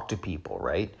and talk to people,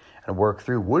 right? And work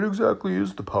through what exactly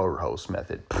is the powerhouse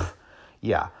method.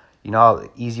 Yeah, you know how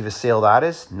easy of a sale that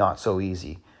is? Not so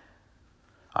easy.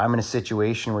 I'm in a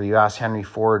situation where you ask Henry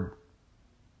Ford,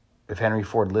 if Henry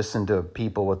Ford listened to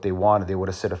people what they wanted, they would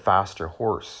have said a faster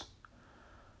horse.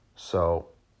 So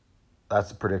that's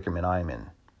the predicament I'm in,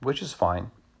 which is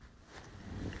fine.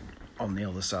 I'll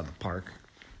nail this out of the park.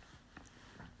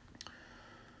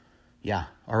 Yeah.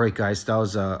 All right, guys, that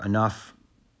was enough.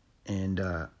 And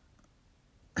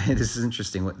this is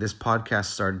interesting. This podcast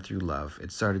started through love.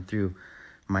 It started through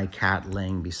my cat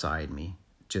laying beside me.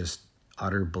 Just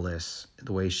utter bliss.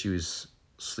 The way she was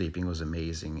sleeping was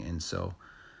amazing. And so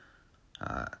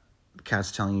the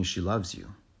cat's telling you she loves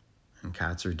you. And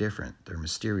cats are different. They're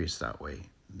mysterious that way.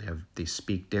 They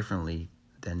speak differently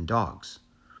than dogs.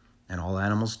 And all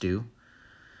animals do.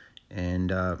 And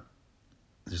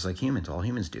just like humans, all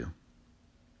humans do.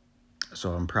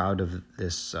 So I'm proud of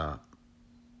this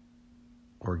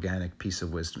organic piece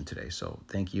of wisdom today. So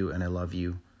thank you, and I love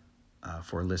you.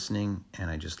 for listening, and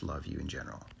I just love you in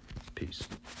general. Peace.